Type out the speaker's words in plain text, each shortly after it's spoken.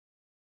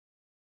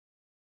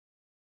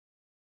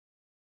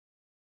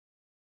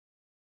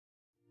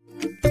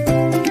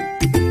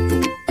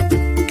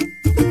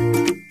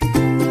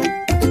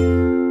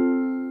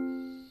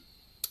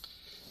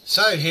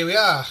So here we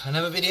are,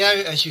 another video.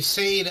 As you've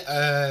seen,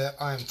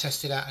 I'm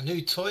testing out a new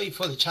toy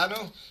for the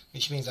channel,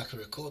 which means I can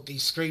record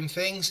these screen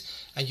things.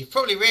 And you've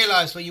probably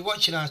realised when you're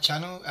watching our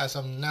channel, as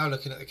I'm now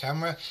looking at the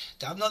camera,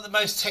 that I'm not the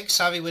most tech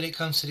savvy when it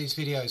comes to these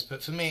videos,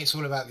 but for me it's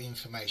all about the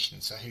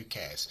information, so who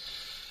cares.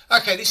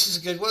 Okay, this is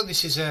a good one.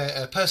 This is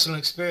a personal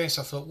experience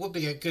I thought would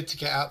be good to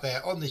get out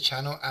there on the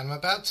channel, and I'm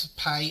about to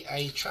pay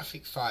a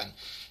traffic fine.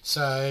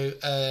 So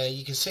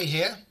you can see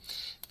here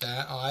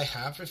that I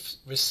have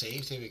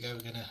received, here we go,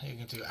 we're gonna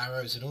do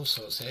arrows and all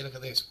sorts here, look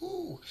at this.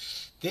 Ooh,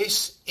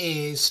 this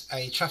is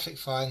a traffic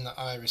fine that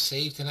I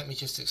received, and let me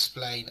just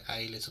explain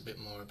a little bit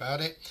more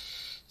about it.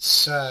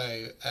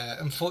 So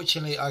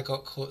unfortunately I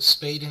got caught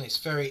speeding. It's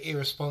very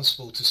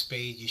irresponsible to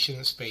speed. You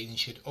shouldn't speed, you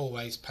should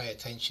always pay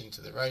attention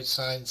to the road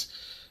signs.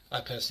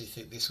 I personally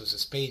think this was a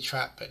speed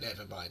trap, but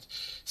never mind.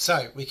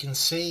 So we can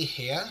see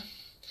here,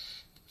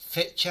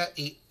 fecha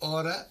y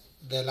hora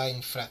de la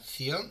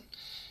infracción.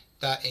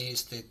 That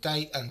is the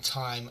date and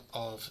time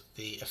of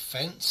the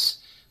offence.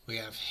 We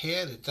have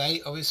here the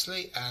date,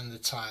 obviously, and the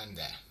time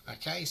there.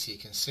 Okay, so you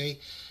can see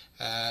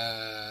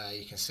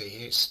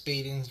here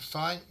speeding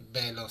fine,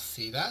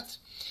 velocidad.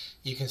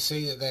 You can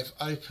see that they've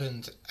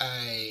opened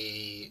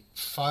a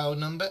file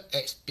number,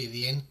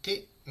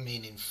 expediente,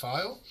 meaning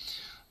file.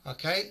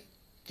 Okay,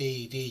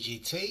 the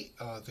DGT,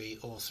 or the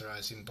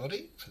authorising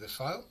body for the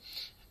file,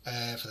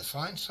 for the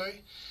fine.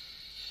 Sorry.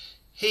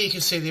 Here you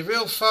can see the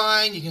real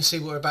fine. You can see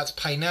what we're about to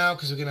pay now,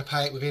 because we're going to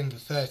pay it within the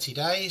 30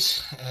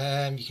 days.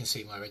 You can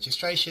see my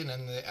registration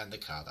and the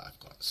car that I've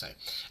got. So,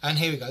 and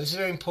here we go. This is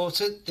very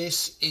important.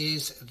 This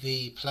is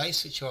the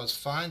place which I was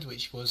fined,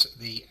 which was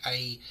the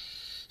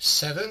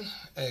A7,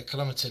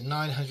 kilometre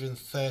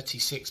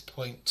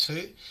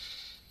 936.2.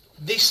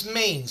 This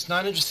means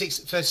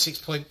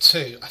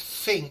 936.2. I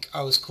think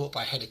I was caught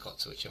by a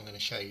helicopter, which I'm going to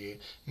show you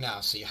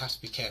now. So you have to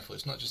be careful.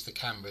 It's not just the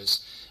cameras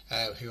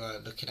who are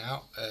looking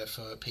out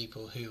for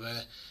people who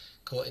are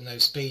caught in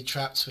those speed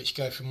traps, which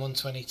go from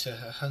 120 to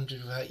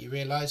 100 without you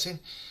realising.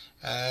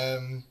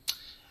 And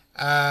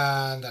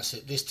that's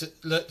it. This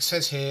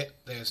says here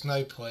there's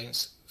no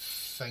points.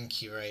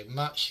 Thank you very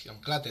much.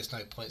 I'm glad there's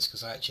no points,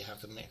 because I actually have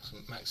the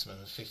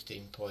maximum of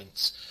 15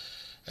 points.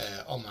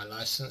 On my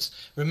license.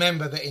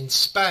 Remember that in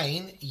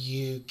Spain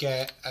you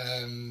get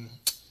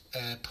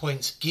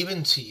points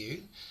given to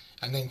you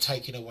and then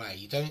taken away.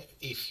 You don't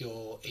if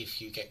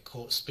you get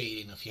caught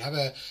speeding. If you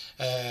have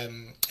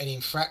an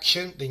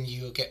infraction, then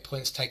you will get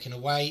points taken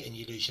away and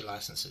you lose your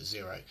license at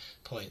 0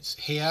 points.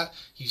 Here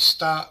you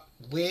start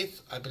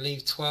with, I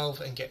believe,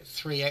 12 and get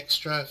 3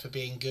 extra for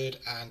being good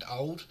and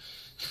old.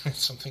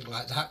 Something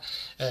like that.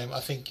 I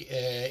think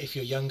if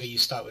you're younger you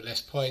start with less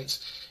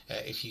points.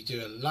 If you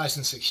do a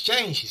license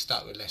exchange you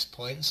start with less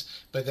points,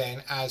 but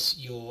then as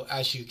you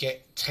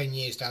get 10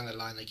 years down the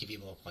line they give you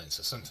more points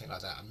or something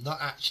like that. I'm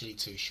not actually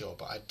too sure,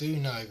 but I do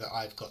know that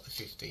I've got the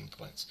 15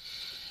 points.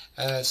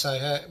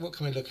 So what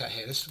can we look at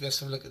here? Let's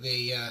have a look at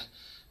the I'm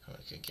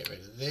going to get rid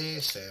of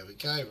this. There we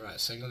go. Right,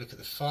 so I'm going to look at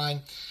the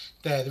fine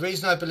there. The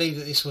reason I believe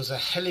that this was a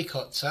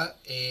helicopter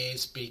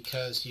is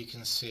because you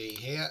can see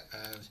here,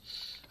 and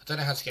I don't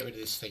know how to get rid of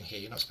this thing here.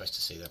 You're not supposed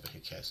to see that, but who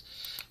cares?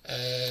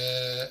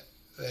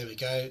 There we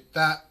go.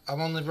 That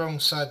I'm on the wrong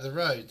side of the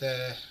road.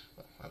 There,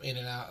 I'm in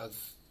and out of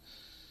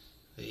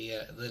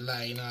the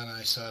lane, aren't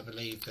I? So I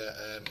believe that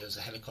it was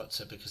a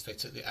helicopter because they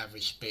took the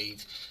average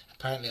speed.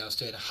 Apparently, I was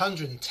doing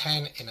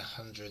 110 in a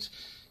 100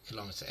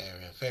 kilometre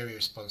area. Very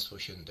responsible.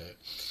 Shouldn't do it.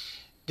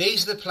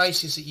 These are the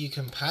places that you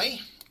can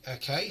pay.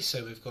 Okay,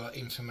 so we've got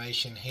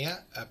information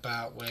here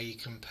about where you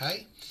can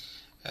pay.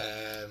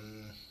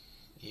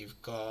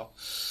 You've got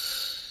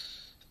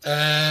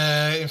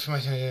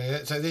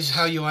information. So this is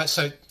how you are.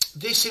 So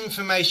this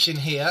information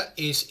here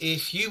is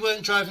if you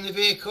weren't driving the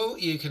vehicle,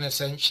 you can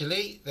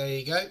essentially, there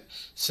you go,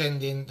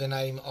 send in the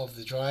name of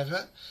the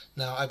driver.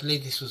 Now I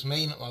believe this was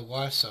me, not my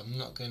wife, so I'm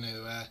not going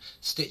to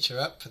stitch her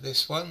up for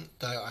this one,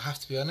 though I have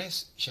to be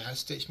honest, she has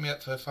stitched me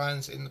up for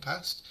fines in the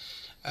past.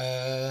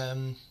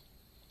 And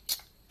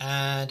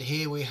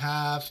here we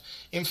have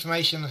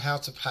information on how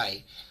to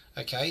pay.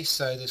 Okay,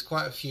 so there's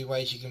quite a few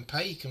ways you can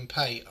pay. You can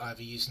pay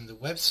either using the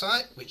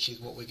website, which is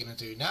what we're going to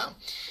do now.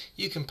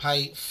 You can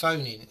pay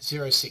phoning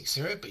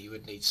 060, but you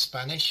would need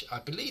Spanish. I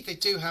believe they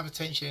do have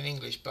attention in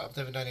English, but I've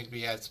never known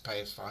anybody be able to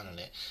pay a fine on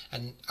it.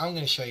 And I'm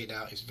going to show you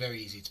now, it's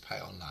very easy to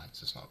pay online,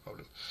 so it's not a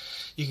problem.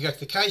 You can go to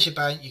the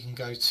CaixaBank, you can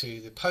go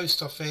to the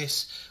post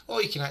office,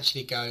 or you can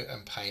actually go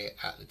and pay it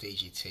at the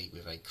DGT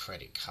with a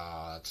credit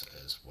card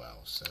as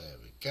well. So there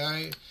we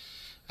go.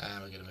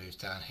 And we're going to move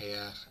down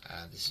here,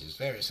 and this is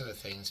various other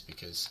things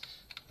because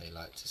they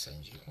like to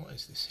send you. What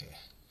is this here?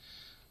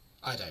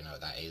 I don't know what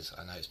that is.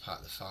 I know it's part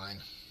of the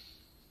fine,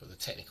 but the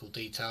technical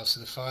details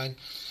of the fine.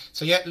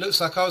 So yeah, it looks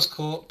like I was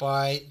caught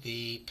by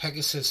the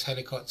Pegasus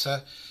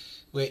helicopter,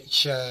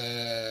 which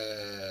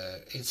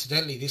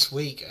incidentally this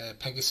week a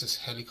Pegasus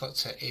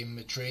helicopter in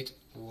Madrid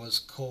was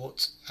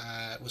crashed,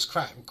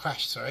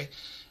 sorry,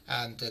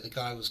 and the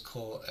guy was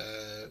caught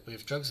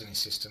with drugs in his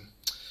system.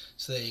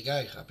 So there you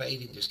go. I bet he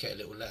didn't just get a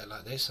little letter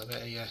like this. I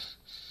bet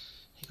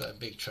You got in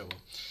big trouble.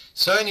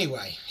 So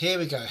anyway, here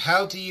we go.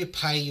 How do you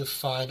pay your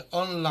fine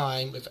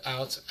online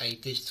without a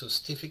digital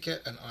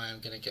certificate? And I am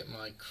going to get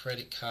my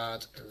credit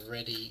card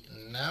ready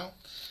now.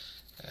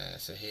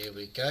 So here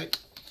we go.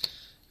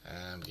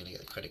 I'm going to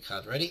get the credit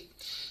card ready.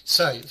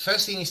 So the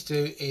first thing you need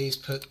to do is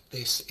put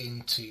this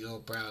into your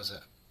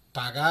browser.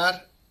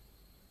 Pagar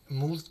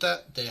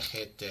Multa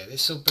DGT.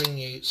 This will bring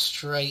you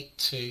straight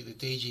to the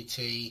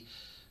DGT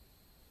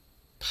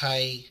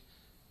pay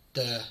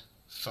the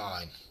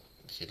fine.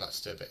 If you'd like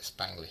to do a bit of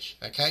Spanglish.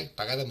 Okay?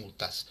 Pagar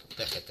multas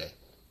DGT.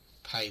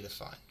 Pay the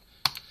fine.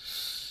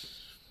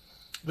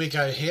 We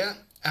go here,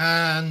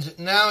 and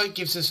now it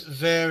gives us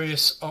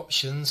various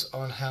options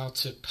on how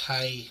to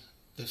pay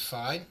the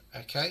fine.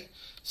 Okay,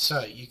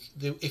 so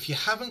if you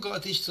haven't got a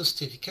digital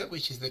certificate,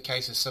 which is the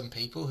case of some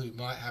people who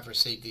might have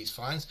received these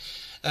fines,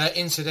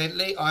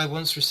 incidentally, I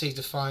once received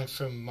a fine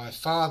from my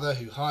father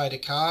who hired a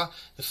car.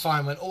 The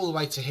fine went all the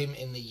way to him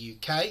in the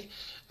UK,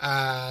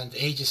 and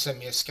he just sent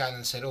me a scan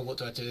and said, oh, what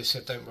do I do? They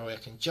said, don't worry, I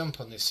can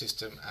jump on this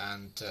system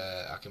and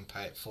I can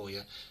pay it for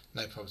you,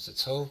 no problems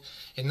at all.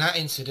 In that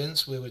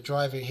incident, we were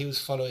driving, he was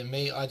following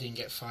me, I didn't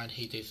get fined,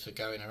 he did for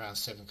going around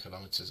 7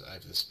 kilometres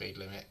over the speed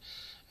limit.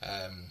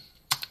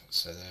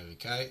 So there we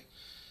go.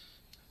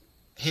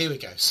 Here we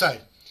go. So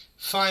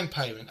fine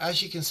payment.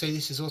 As you can see,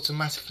 this has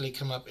automatically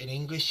come up in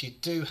English. You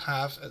do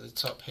have at the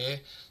top here,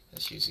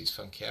 let's use these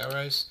funky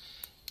arrows,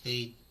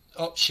 the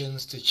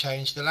options to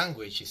change the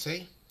language, you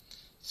see.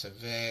 So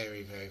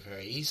very, very,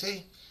 very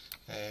easy.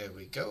 There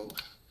we go.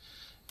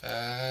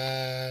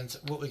 And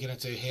what we're going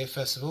to do here,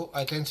 first of all,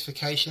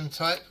 identification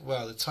type.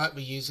 Well, the type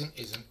we're using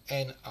is an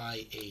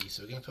NIE.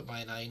 So we're going to put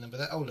my NIE number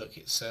there. Oh look,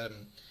 it's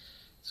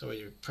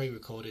already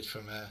pre-recorded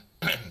from a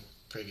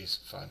previous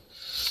fine.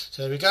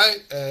 So there we go,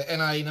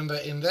 NIE number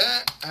in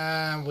there,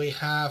 and we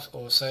have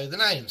also the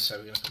name. So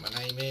we're going to put my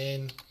name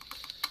in,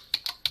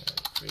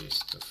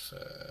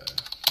 Christopher.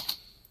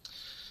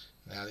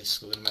 Now this is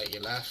going to make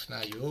you laugh.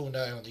 Now you all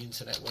know on the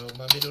internet world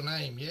my middle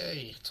name,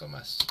 yay,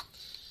 Thomas.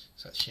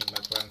 It's actually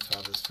my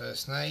grandfather's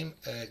first name.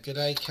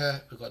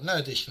 Goodacre, we've got no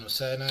additional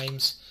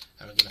surnames,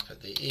 and we're going to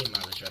put the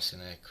email address in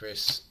there,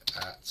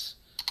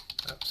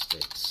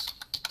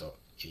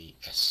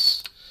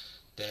 chris@upsticks.es.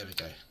 There we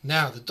go.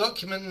 Now the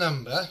document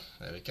number,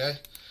 there we go.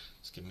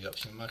 Let's give me the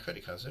option of my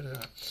credit card.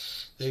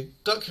 The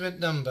document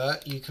number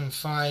you can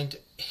find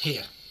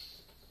here.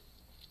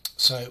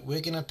 So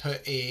we're going to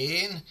put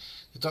in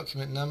the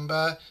document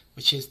number,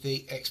 which is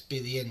the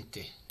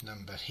expediente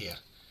number here,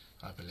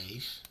 I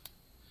believe.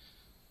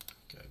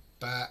 Go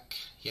back.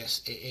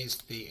 Yes, it is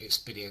the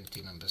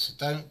expediente number. So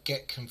don't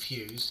get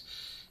confused.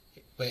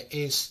 Where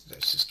is,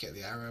 let's just get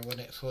the arrow on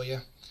it for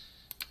you.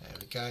 There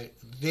we go.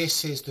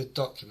 This is the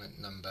document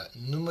number.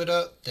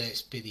 Numero de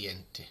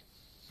expediente.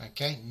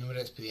 Okay, numero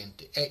de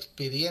expediente.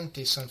 Expediente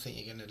is something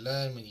you're going to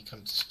learn when you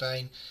come to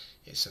Spain.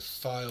 It's a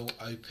file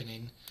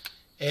opening.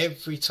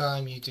 Every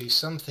time you do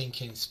something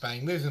in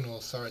Spain with an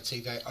authority,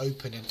 they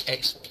open an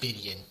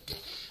expediente.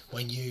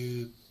 When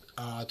you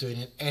are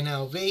doing an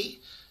NLV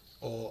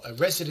or a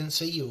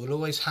residency, you will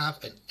always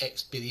have an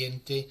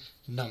expediente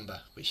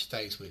number which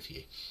stays with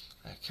you.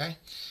 Okay,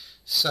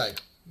 so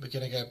we're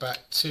going to go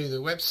back to the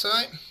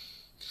website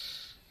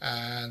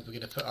and we're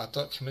going to put our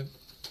document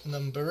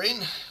number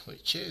in,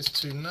 which is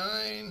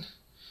 29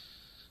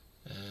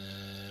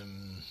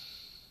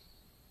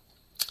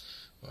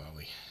 where are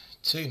we?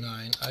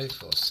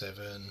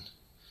 29047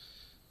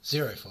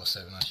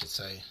 047 I should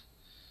say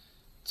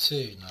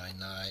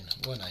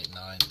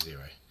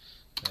 2991890.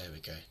 There we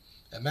go.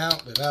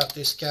 Amount without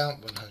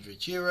discount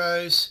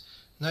 €100.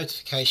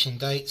 Notification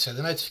date. So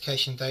the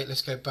notification date,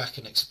 let's go back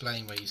and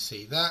explain where you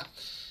see that.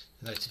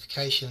 The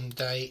notification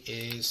date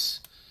is,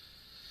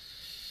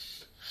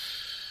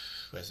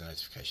 where's the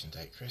notification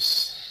date,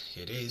 Chris?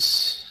 It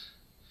is.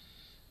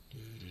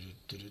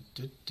 It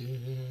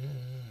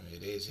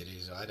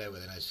is. I know where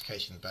the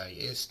notification date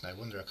is. No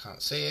wonder I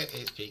can't see it.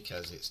 It's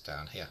because it's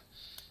down here.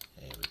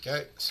 Here we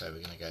go. So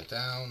we're going to go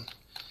down,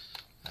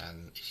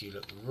 and if you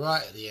look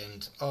right at the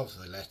end of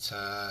the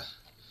letter,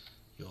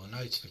 your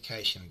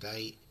notification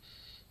date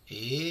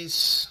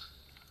is,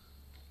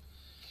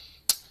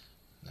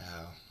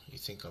 now you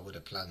think I would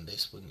have planned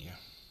this, wouldn't you?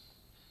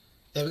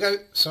 There we go.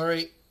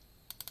 Sorry,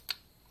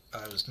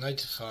 I was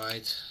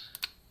notified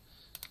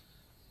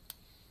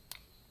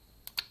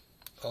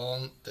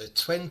on the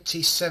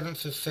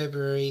 27th of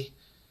February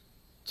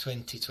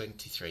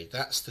 2023.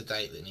 That's the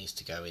date that needs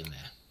to go in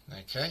there.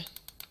 Okay,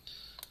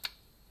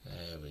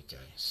 there we go.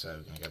 So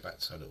we're going to go back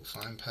to our little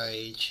fine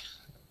page.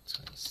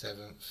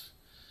 27th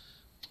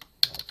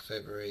of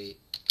February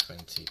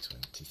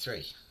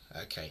 2023.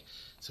 Okay,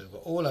 so we've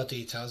got all our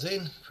details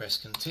in. Press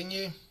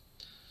continue.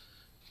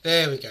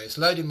 There we go. It's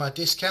loading my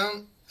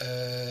discount.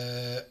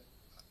 Read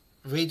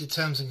the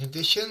terms and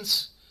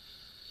conditions.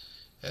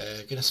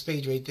 Going to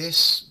speed read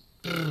this.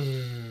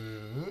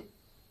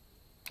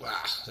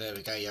 Wow, there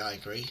we go. Yeah, I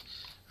agree.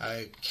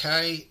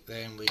 Okay,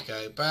 then we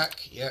go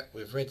back. Yep,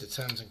 we've read the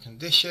terms and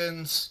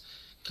conditions.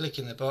 Click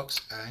in the box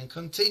and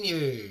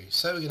continue.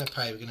 So we're going to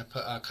pay. We're going to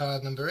put our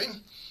card number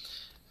in.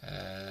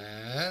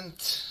 And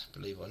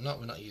believe it or not,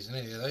 we're not using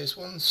any of those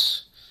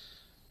ones.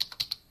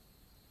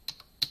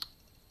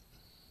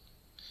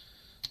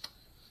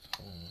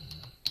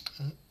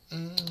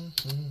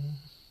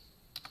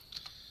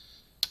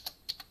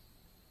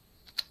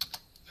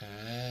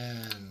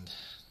 And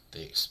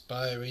the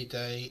expiry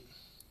date.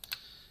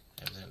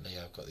 Evidently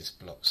I've got this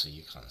blocked so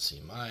you can't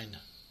see mine.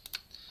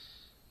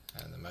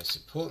 And the most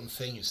important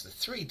thing is the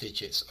 3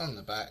 digits on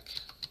the back,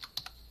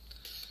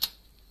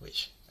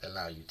 which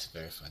allow you to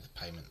verify the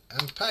payment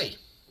and pay.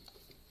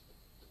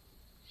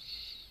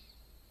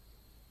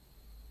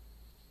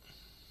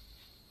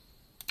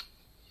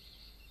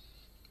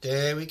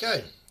 There we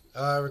go.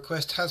 Our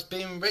request has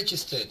been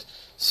registered.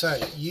 So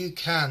you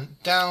can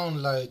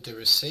download the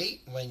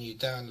receipt. When you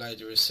download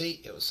the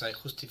receipt, it will say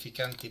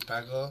Justificante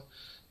Pagar.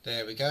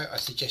 There we go. I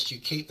suggest you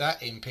keep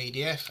that in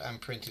PDF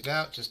and print it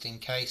out just in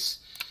case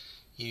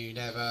you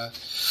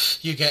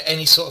get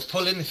any sort of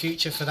pull in the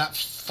future for that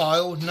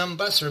file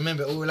number. So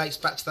remember, it all relates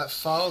back to that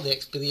file, the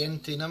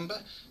expediente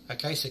number.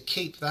 Okay, so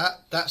keep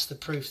that. That's the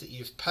proof that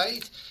you've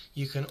paid.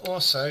 You can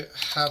also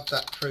have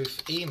that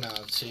proof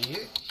emailed to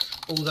you.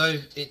 Although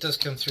it does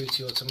come through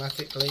to you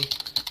automatically,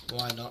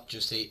 why not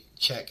just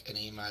check and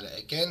email it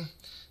again?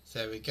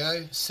 There we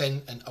go.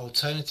 Send an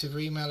alternative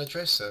email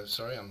address. So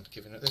sorry, I'm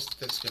giving it this.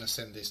 That's going to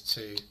send this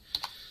to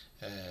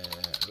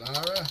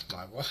Lara,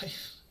 my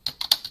wife.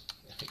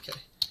 There we go.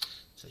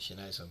 So she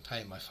knows I'm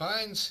paying my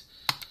fines.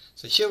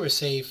 So she'll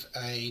receive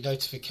a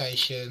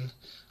notification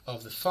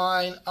of the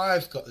fine.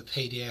 I've got the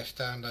PDF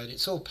download.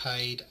 It's all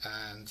paid,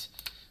 and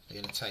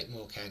we're going to take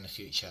more care in the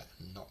future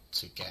not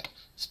to get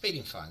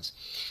speeding fines.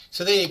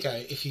 So there you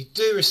go. If you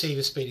do receive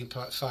a speeding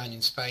fine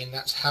in Spain,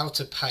 that's how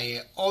to pay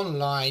it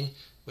online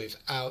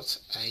without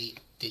a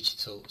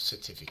digital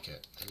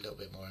certificate. A little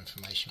bit more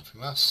information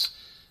from us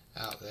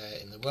out there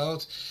in the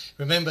world.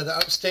 Remember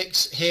that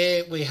Upsticks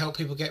here, we help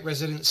people get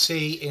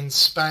residency in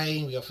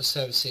Spain. We offer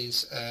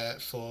services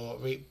for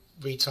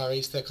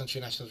retirees, third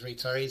country nationals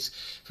retirees.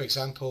 For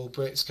example,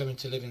 Brits coming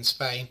to live in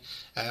Spain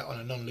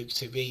on a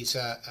non-lucrative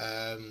visa.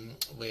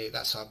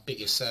 That's our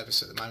biggest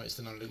service at the moment. It's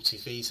the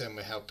non-lucrative visa, and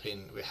we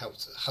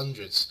helped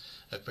hundreds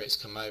of Brits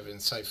come over,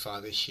 and so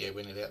far this year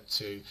we're nearly up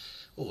to,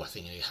 I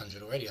think nearly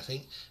 100 already. I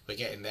think we're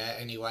getting there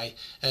anyway.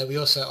 We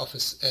also offer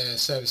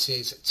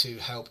services to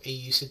help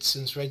EU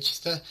citizens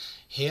register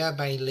here,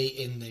 mainly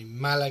in the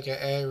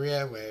Malaga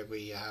area, where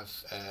we have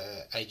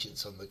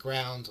agents on the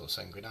ground,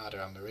 also in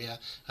Granada, Almeria,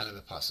 and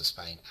other parts of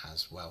Spain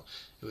as well.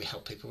 We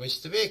help people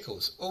register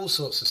vehicles, all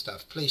sorts of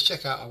stuff. Please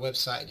check out our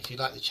website, and if you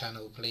like the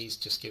channel, please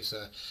just give us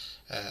a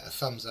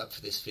thumbs up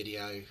for this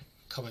video,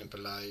 comment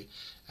below,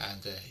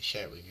 and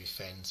share it with your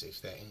friends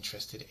if they're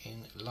interested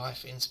in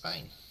life in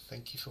Spain.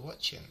 Thank you for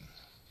watching.